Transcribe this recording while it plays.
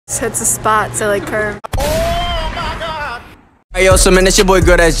Hits the spot, so like curve. Hey yo, so man, it's your boy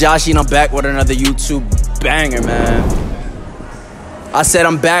Good As Joshy, and I'm back with another YouTube banger, man. I said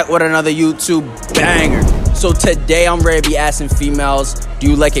I'm back with another YouTube banger. So today I'm ready to be asking females, do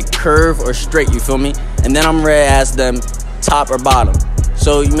you like it curved or straight, you feel me? And then I'm ready to ask them top or bottom.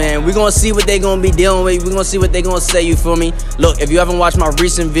 So man, we're gonna see what they gonna be dealing with. We're gonna see what they gonna say, you feel me? Look, if you haven't watched my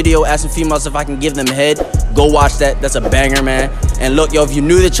recent video asking females if I can give them head, go watch that. That's a banger, man. And look, yo, if you're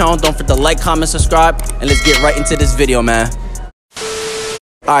new to the channel, don't forget to like, comment, subscribe, and let's get right into this video, man.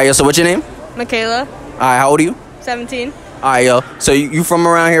 Alright, yo, so what's your name? Michaela. Alright, how old are you? 17. Alright, yo, so you from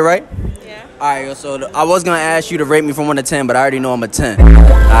around here, right? Yeah. Alright, yo, so I was gonna ask you to rate me from 1 to 10, but I already know I'm a 10.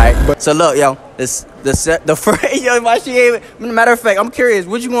 Alright, so look, yo, the first, yo, why she ain't, matter of fact, I'm curious,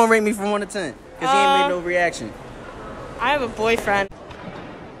 what you gonna rate me from 1 to 10? Because he ain't made no reaction. I have a boyfriend.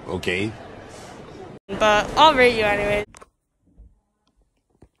 Okay. But I'll rate you anyway.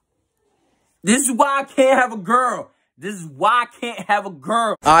 This is why I can't have a girl. This is why I can't have a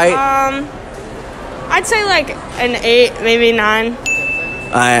girl. Alright. I'd say like an 8, maybe 9.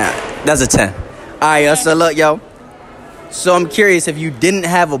 Alright, that's a 10. Alright, yo, so look, yo. So I'm curious, if you didn't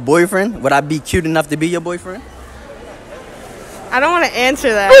have a boyfriend, would I be cute enough to be your boyfriend? I don't want to answer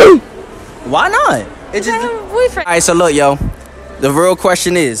that. Why not? It's I just. have a boyfriend. Alright, so look, yo. The real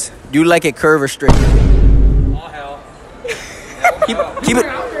question is, do you like it curved or straight? Oh hell.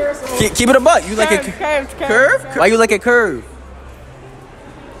 Keep it a buck. You like it Curved. Why you like it curved?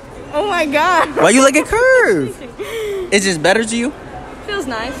 Oh my god. Why you like it curved? It's just better to you? Feels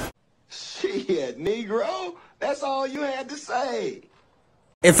nice. Shit, Negro. That's all you had to say.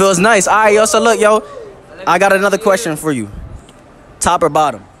 It feels nice. Alright, yo, so look, yo. I got another question for you. Top or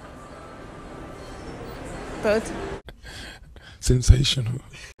bottom? Both. Sensational.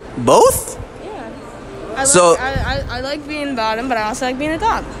 Both? Yeah. I like being bottom, but I also like being the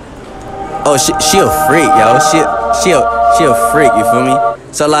top. Oh, she a freak, yo. She a freak, you feel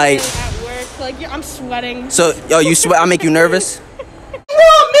me? So like, At work, like I'm sweating. so yo, you sweat, I make you nervous? You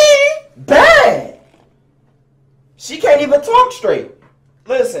want me? Bad. She can't even talk straight.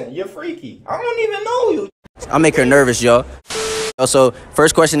 Listen, you're freaky. I don't even know you. I make her nervous, yo. So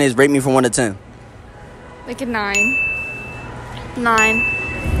first question is, rate me from 1 to 10. Like a 9. 9.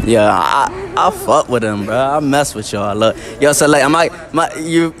 Yeah, I fuck with him, bro. I mess with y'all. Look, yo, so like,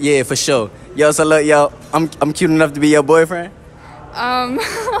 yeah, for sure. Yo, so look, yo, I'm cute enough to be your boyfriend. I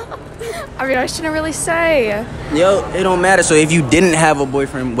mean, I shouldn't really say. Yo, it don't matter. So if you didn't have a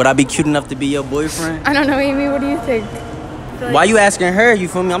boyfriend, would I be cute enough to be your boyfriend? I don't know, Amy. What do you think? Why you asking her? You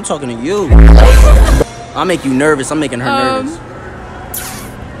feel me? I'm talking to you. I make you nervous. I'm making her nervous.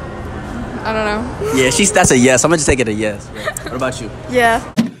 I don't know. Yeah, that's a yes. I'm gonna just take it a yes. What about you?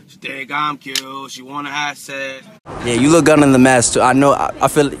 Yeah. She think I'm cute. She wanna have sex. Yeah, you look good in the mask too. I know. I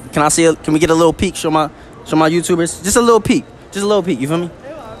feel. Can I see it? Can we get a little peek? Show my YouTubers. Just a little peek. Just a little peek. You feel me?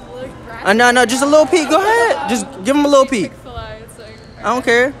 No. Just a little peek. Go ahead. Just give them a little peek. I don't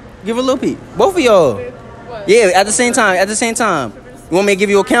care. Give a little peek. Both of y'all. Yeah, at the same time. At the same time. You want me to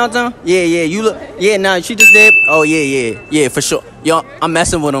give you a countdown? Yeah. You look. Yeah. Nah, she just did. Oh yeah, for sure. Yo, I'm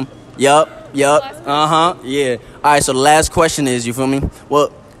messing with them. Yup. Yeah. All right. So the last question is, you feel me?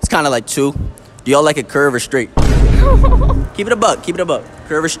 Well, it's kind of like 2. Do y'all like it curved or straight? Keep it a buck.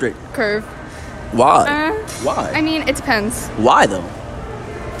 Curve or straight? Curve. Why? Why? I mean, it depends. Why though?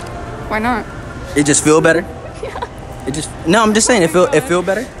 Why not? It just feel better? Yeah. No, I'm just saying it feel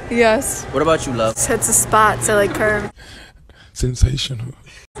better? Yes. What about you, love? Hits the spot, so like curve. Sensational.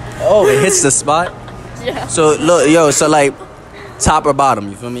 Oh, it hits the spot? Yeah. So look, yo, so like top or bottom,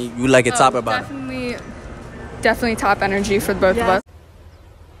 you feel me? You like it top or bottom? Definitely top energy for both of us.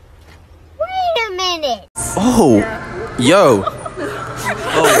 Wait a minute. Oh. Yo.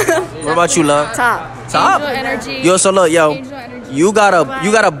 Oh. What about you, love? Top. Angel energy. Yo, so look, yo. Angel energy. You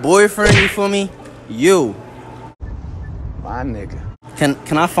got a boyfriend, you feel me? You. My nigga.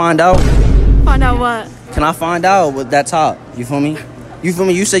 Can I find out? Find out what? Can I find out with that top? You feel me?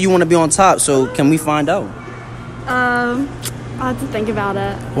 You said you want to be on top, so can we find out? I'll have to think about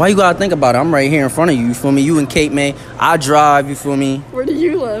it. Why you gotta think about it? I'm right here in front of you, you feel me? You and Kate, man. I drive, you feel me? Where do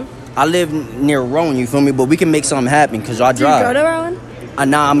you live? I live near Rowan, you feel me? But we can make something happen, because y'all Do you drive. go to Rowan?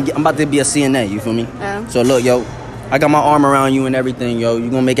 Nah, I'm about to be a CNA, you feel me? Yeah. So look, yo, I got my arm around you and everything, yo.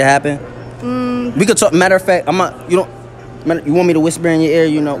 You gonna make it happen? We could talk. Matter of fact, you want me to whisper in your ear?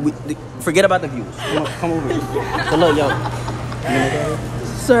 You know, forget about the views. Come over here. So look, yo.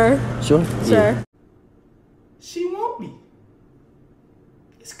 Sir. Sure? Sir. Yeah. She won't be.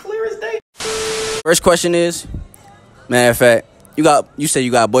 It's clear as day. First question is, matter of fact, you said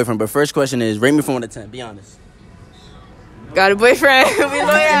you got a boyfriend, but first question is, rate me from 1 to 10. Be honest. Got a boyfriend. We loyal.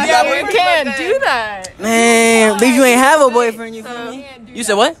 can't do that. Man, if you ain't have a boyfriend, you feel me? You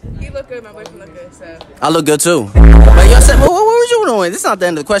said what? You look good, my boyfriend look good, so. I look good too. But y'all said, what was you doing? This is not the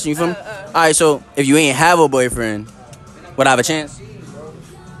end of the question, you feel me? All right, so if you ain't have a boyfriend, would I have a chance?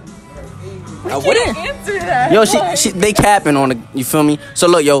 I wouldn't. Answer that. Yo, they capping on it, you feel me? So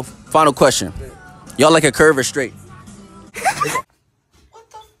look, yo, final question. Y'all like a curve or straight? What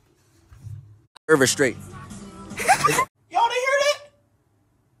the? Curve or straight? Y'all didn't hear that?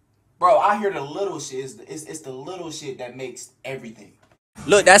 Bro, I hear the little shit. It's the little shit that makes everything.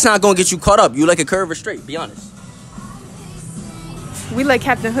 Look, that's not gonna get you caught up. You like a curve or straight? Be honest. We like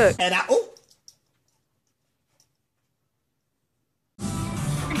Captain Hook. And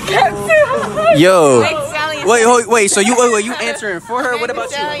Yo. Stallion Wait. So you answering for her? What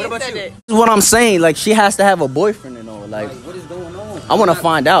about you? What about you? said it. This is what I'm saying. Like, she has to have a boyfriend and all. Like, What is going on? I want to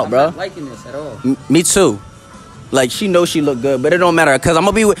find out, bro. I'm not liking this at all. Me too. Like, she knows she look good, but it don't matter. Cause I'm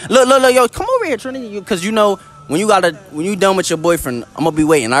gonna be with. Look, yo, come over here, Trinity. Cause you know when you done with your boyfriend, I'm gonna be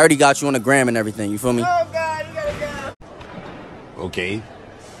waiting. I already got you on the gram and everything. You feel me? Oh, God, you gotta go. Okay.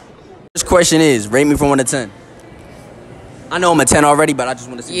 This question is, rate me from 1 to 10. I know I'm a 10 already, but I just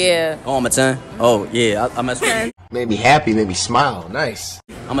want to see. Yeah. Oh, I'm a 10. Oh yeah, I mess with you. Made me happy, made me smile. Nice.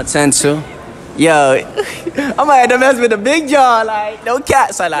 I'm a 10 too. Yo, I'm gonna have to mess with the big jaw, like no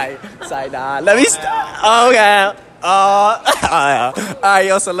cats. I like nah. Let me stop. Oh yeah. All right,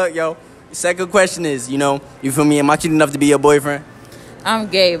 yo. So look, yo. Second question is, you know, you feel me? Am I cute enough to be your boyfriend? I'm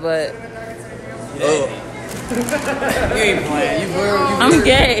gay, but Oh. You ain't playing. I'm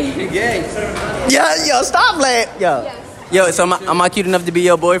gay. You gay. Yo, stop playing. Yo, so am I cute enough to be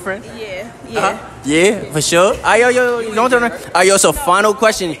your boyfriend? Yeah. Yeah, for sure. Yo, don't turn around. Yo, so final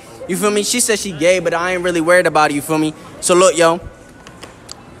question. You feel me? She said she gay, but I ain't really worried about it, you feel me? So look, yo.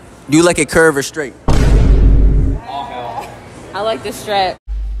 Do you like it curve or straight? I like the strap.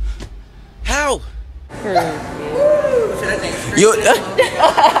 How? You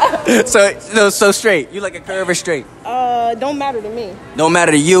so straight. You like a curve or straight? Don't matter to me. Don't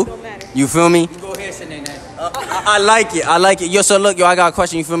matter to you. Don't matter. You feel me? Go ahead, sit in that. I like it. I like it. Yo, so look, yo, I got a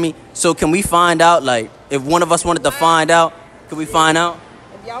question. You feel me? So can we find out, like, if one of us wanted to find out, can we find out?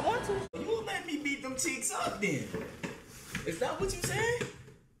 If y'all want to. You let me beat them cheeks up then. Is that what you saying?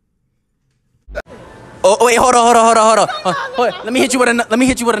 Oh wait, hold on. Let me hit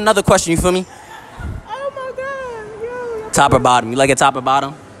you with another question. You feel me? Oh my God. Yo. Top or bottom? You like it top or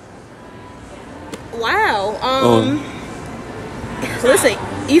bottom? Wow. So let's say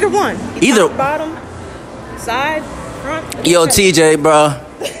either one. Either- Top, bottom, side, front. Yo, TJ, bro.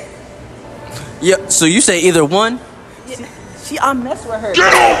 Yeah. So you say either one? See, I mess with her.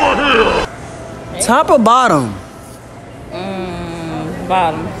 Get over here. Top or bottom?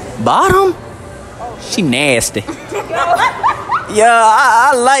 Bottom. Bottom? She nasty. Yeah,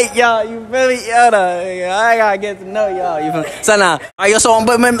 I like y'all. You feel me? I gotta get to know y'all. You feel me? So now, alright, yo. So,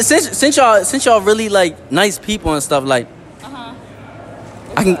 but man, since y'all really like nice people and stuff, like,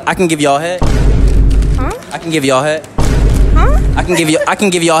 I can give y'all head. Huh? I can give y'all head. Huh? I can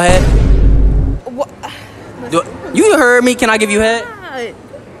give y'all head. What? You heard me? Can I give you head? God.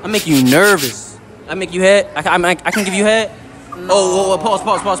 I make you nervous. I make you head. I can give you head. Oh, pause.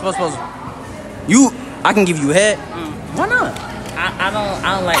 I can give you head. Why not? I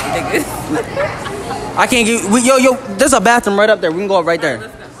don't like niggas. I can't give. Yo, there's a bathroom right up there. We can go up right there.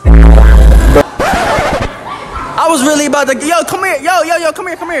 I was really about to. Yo, come here. Yo, come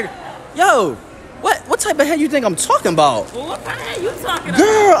here. Yo, what type of head you think I'm talking about? Well, what the hell you talking about?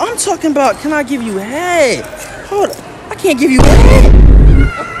 Girl, I'm talking about. Can I give you head? Hold on. I can't give you head.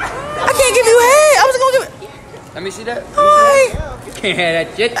 I can't give you head. I was gonna give it. Let me see that. Alright. You can't have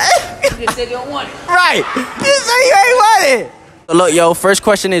that shit. You just said you don't want it. Right. You say you ain't want it. So look, yo, first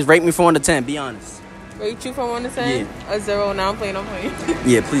question is rate me from 1 to 10. Be honest. Rate you from 1 to 10? A 0. Now I'm playing.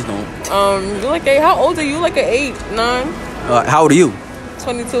 Yeah, please don't. You like a, how old are you? Like an 8, 9, How old are you?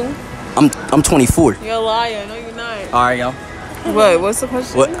 22? I'm 24. You're a liar. No, you're not. All right, yo. What? What's the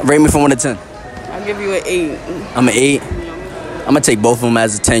question? What? Rate me from 1 to 10. I'll give you an 8. I'm an 8. I'm gonna take both of them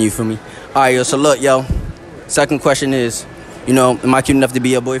as a 10. You feel me? All right, yo. So look, yo. Second question is, you know, am I cute enough to be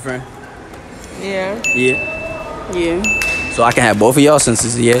your boyfriend? Yeah. Yeah. So I can have both of y'all since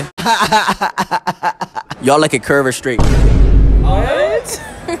it's yeah. Y'all like a curve or straight? What?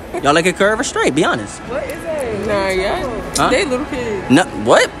 Y'all like a curve or straight? Be honest. What is that? Nah, yeah. Huh? They little kids. No,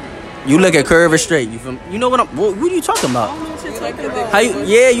 what? You like a curve or straight? You feel me? You know what what are you talking about? You like the dick? How you?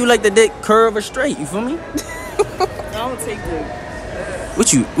 Yeah, you like the dick curve or straight? You feel me? I don't take dick.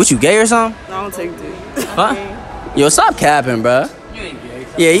 What you gay or something? I don't take dick. Huh? Yo, stop capping, bruh. You ain't gay.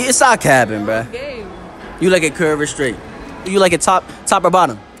 Yeah, you stop capping, bruh. Gay. You like it curve or straight? You like it top or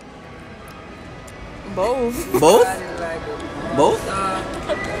bottom? Both. Both? Both?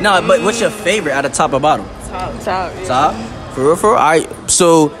 No, but what's your favorite out of top or bottom? Top. Top? For real, for real? All right.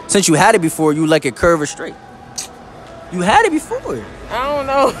 So since you had it before, you like it curved or straight? You had it before. I don't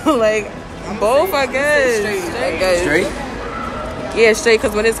know. Like, both, I guess. Straight? Yeah, straight,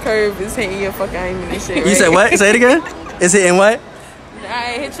 because when it's curved, it's hitting your fucking hymen and shit, right? You said what? Say it again? It's hitting what?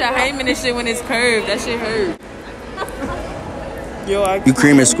 I hit your hymen and shit when it's curved. That shit hurt. Yo, You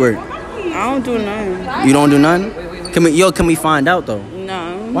cream or squirt? I don't do nothing. You don't do nothing? Can we find out though?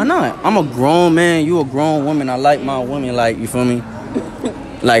 No. Why not? I'm a grown man. You a grown woman. I like my woman like, you feel me?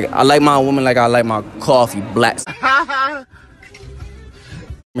 Like, I like my woman like I like my coffee black.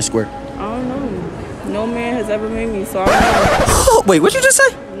 Squirt. I don't know. No man has ever made me, so I don't know. Wait, what you just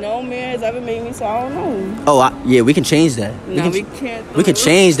say? No man has ever made me, so I don't know. Oh, yeah, we can change that. No, we can't. We can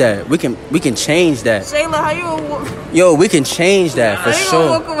change that. We can change that. Shayla, how you gonna walk? Yo, we can change that for How you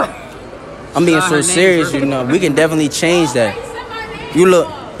sure. gonna walk away? I'm being so serious, you know. We can definitely change that. You look,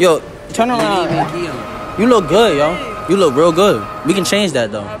 yo, turn around. You look good, yo. You look real good. We can change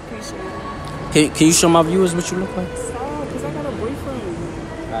that though. I appreciate it. Can you show my viewers what you look like? Because I got a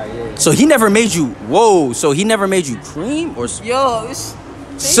boyfriend. So he never made you. Whoa. So he never made you cream or? Yo,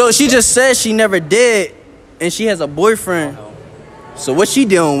 So she just said she never did, and she has a boyfriend. So what she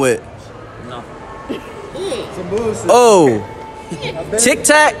dealing with? No. Oh, Tic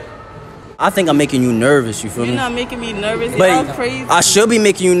Tac. I think I'm making you nervous. You feel you're me? not making me nervous. But Y'all crazy. I should be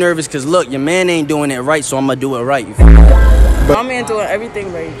making you nervous because look, your man ain't doing it right, so I'm gonna do it right. You feel me? My man doing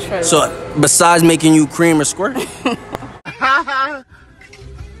everything right. Trust. So besides making you cream or squirt,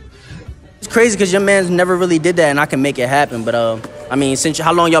 it's crazy because your man's never really did that, and I can make it happen. But I mean,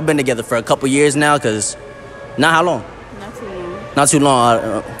 how long y'all been together for? A couple years now? Cause not how long? Not too long. Not too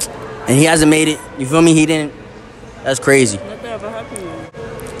long. And he hasn't made it. You feel me? He didn't. That's crazy. Nothing ever happened.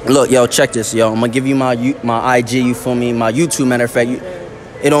 Look, yo, check this, yo. I'm gonna give you my IG. You feel me? My YouTube. Matter of fact,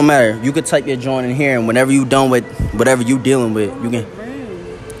 it don't matter. You could type your joint in here, and whenever you done with whatever you dealing with, you can.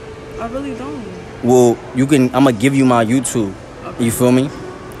 I really don't. Well, you can. I'm gonna give you my YouTube. Okay. You feel me?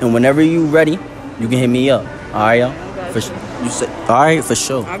 And whenever you ready, you can hit me up. All right, yo. You say all right for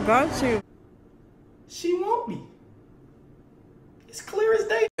sure. I got you. She want me. It's clear as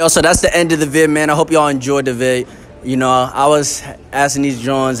day. Yo, so that's the end of the vid, man. I hope y'all enjoyed the vid. You know, I was asking these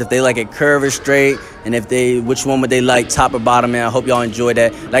Jones if they like it curved or straight, and which one would they like, top or bottom, man. I hope y'all enjoyed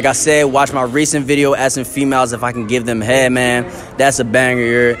that. Like I said, watch my recent video asking females if I can give them head, man. That's a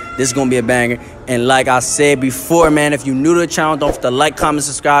banger. This is gonna be a banger. And like I said before, man, if you new to the channel, don't forget to like, comment,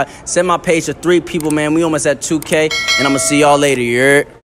 subscribe. Send my page to 3 people, man. We almost at 2K, and I'm gonna see y'all later, you heard?